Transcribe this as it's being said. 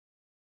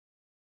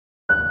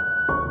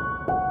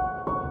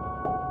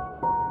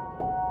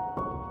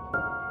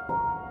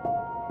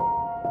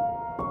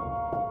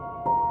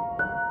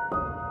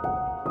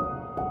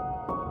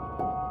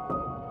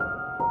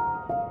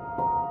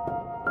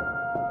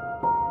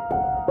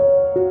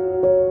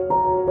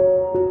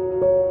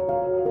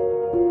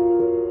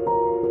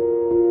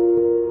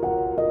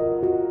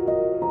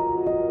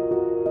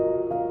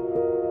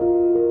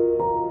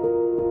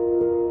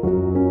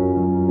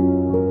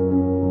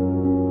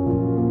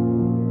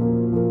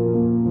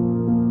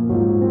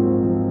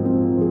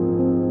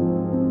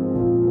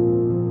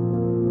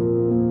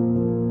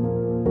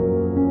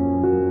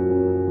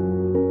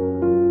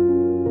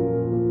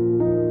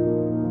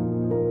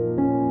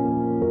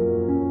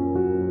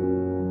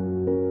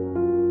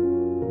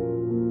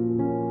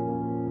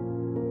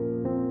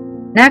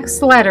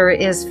Next letter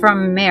is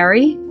from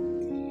Mary,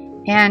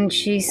 and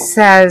she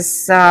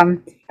says,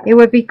 it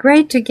would be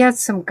great to get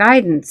some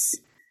guidance,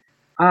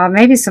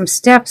 maybe some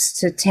steps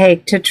to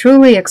take to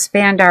truly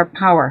expand our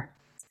power.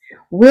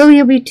 Will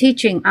you be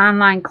teaching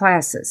online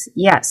classes?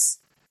 Yes.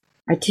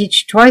 I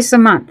teach twice a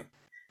month.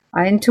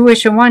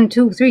 Intuition 1,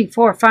 2, 3,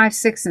 4, 5,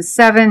 6, and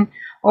 7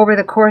 over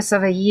the course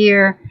of a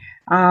year.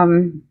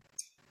 And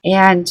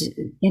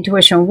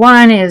Intuition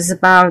 1 is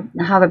about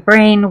how the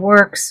brain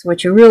works,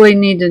 which you really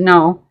need to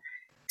know.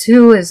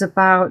 2 is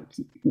about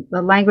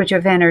the language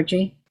of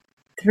energy.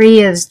 3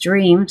 is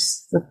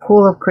dreams, the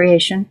pool of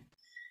creation.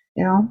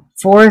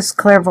 4 is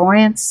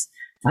clairvoyance.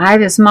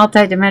 5 is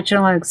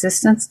multidimensional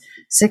existence.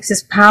 6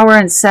 is power,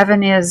 and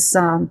 7 is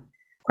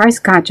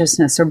Christ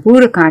consciousness or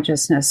Buddha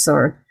consciousness,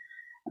 or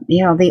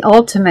the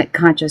ultimate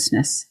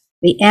consciousness,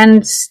 the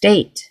end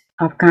state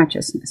of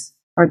consciousness,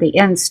 or the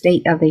end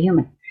state of the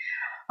human.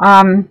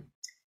 And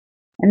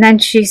then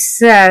she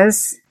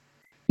says,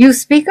 you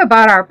speak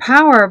about our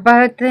power,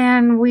 but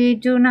then we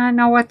do not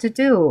know what to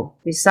do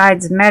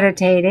besides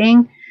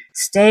meditating,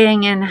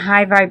 staying in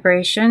high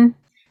vibration,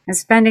 and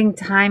spending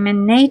time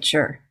in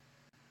nature.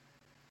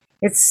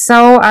 It's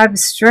so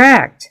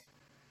abstract.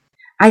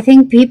 I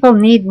think people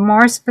need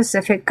more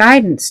specific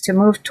guidance to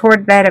move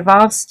toward that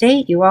evolved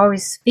state you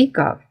always speak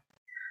of.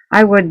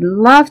 I would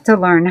love to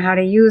learn how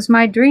to use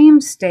my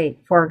dream state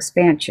for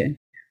expansion.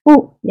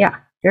 Oh, yeah,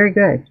 very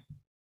good.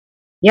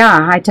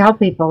 Yeah, I tell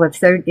people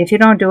if you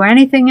don't do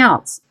anything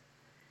else,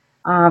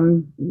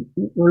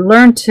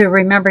 learn to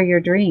remember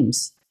your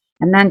dreams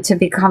and then to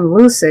become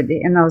lucid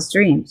in those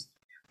dreams,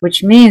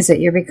 which means that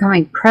you're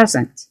becoming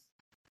present.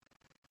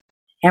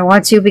 And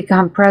once you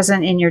become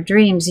present in your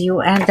dreams,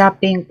 you end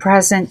up being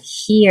present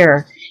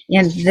here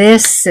in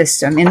this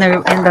system, in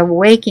the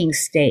waking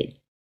state.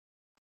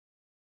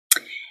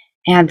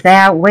 And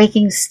that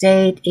waking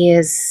state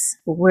is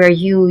where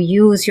you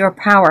use your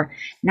power.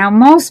 Now,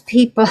 most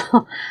people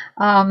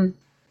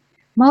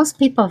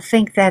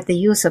think that the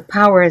use of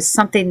power is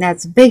something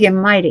that's big and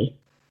mighty.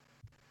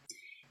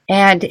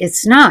 And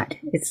it's not.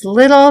 It's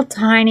little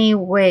tiny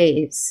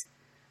ways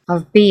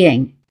of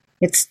being.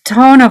 It's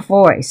tone of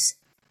voice.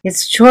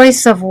 It's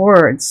choice of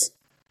words.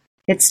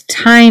 It's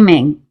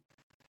timing.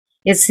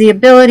 It's the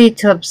ability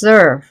to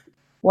observe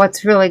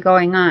what's really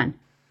going on.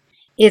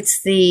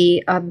 It's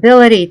the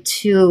ability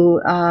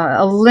to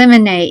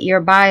eliminate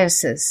your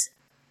biases.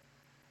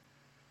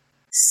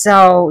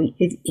 So,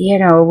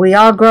 we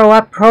all grow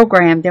up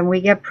programmed, and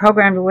we get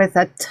programmed with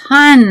a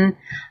ton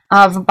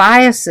of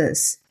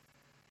biases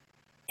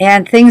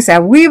and things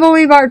that we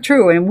believe are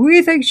true and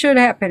we think should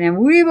happen, and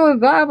we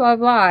believe blah, blah,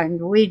 blah, and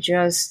we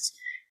just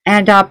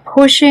end up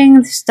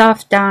pushing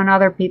stuff down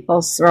other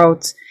people's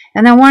throats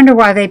and then wonder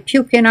why they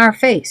puke in our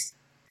face.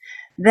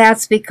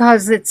 That's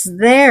because it's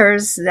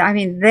theirs. I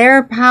mean,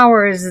 their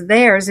power is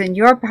theirs and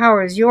your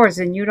power is yours,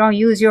 and you don't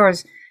use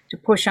yours to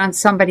push on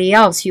somebody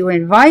else. You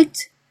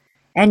invite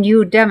and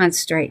you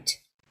demonstrate.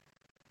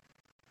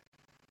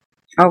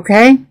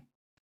 Okay?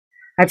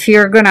 If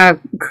you're going to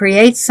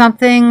create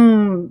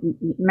something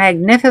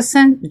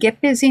magnificent,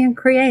 get busy and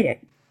create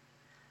it.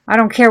 I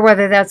don't care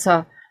whether that's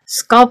a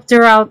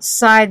sculptor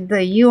outside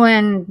the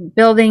UN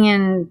building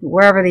in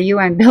wherever the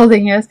UN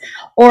building is,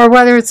 or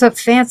whether it's a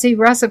fancy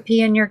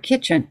recipe in your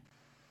kitchen,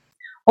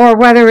 or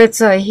whether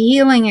it's a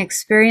healing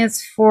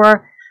experience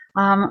for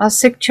a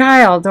sick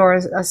child or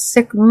a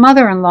sick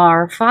mother-in-law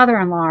or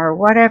father-in-law or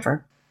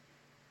whatever.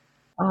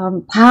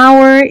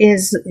 Power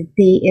is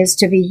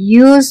to be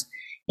used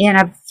in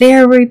a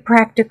very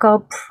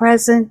practical,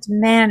 present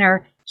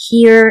manner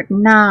here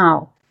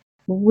now.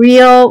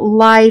 Real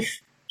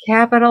life,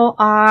 capital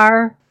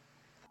R,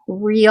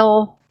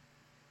 real.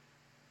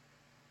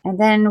 And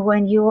then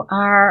when you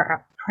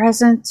are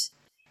present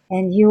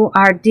and you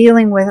are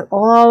dealing with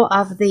all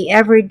of the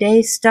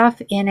everyday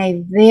stuff in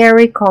a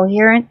very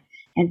coherent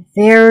and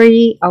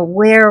very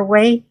aware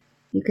way,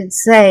 you can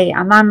say,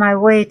 I'm on my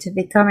way to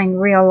becoming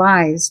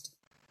realized.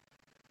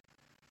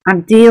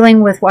 I'm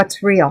dealing with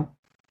what's real.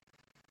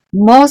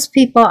 Most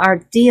people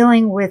are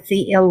dealing with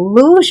the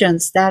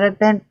illusions that have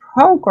been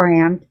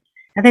programmed,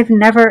 and they've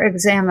never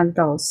examined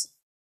those.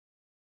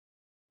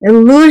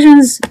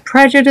 Illusions,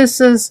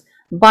 prejudices,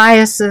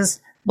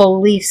 biases,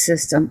 belief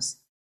systems.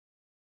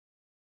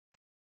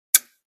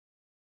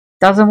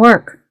 Doesn't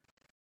work.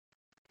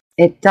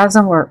 It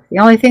doesn't work. The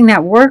only thing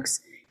that works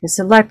is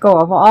to let go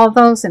of all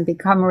those and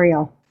become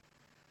real.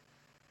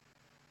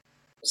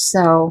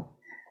 So,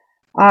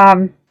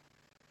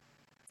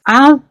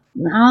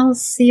 I'll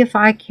see if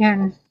I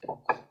can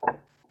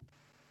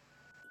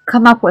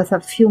come up with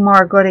a few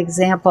more good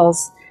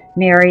examples,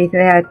 Mary,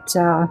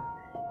 that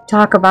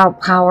talk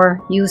about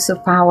power, use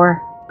of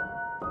power.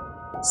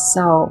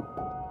 So,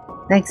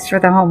 thanks for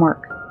the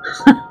homework.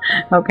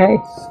 Okay.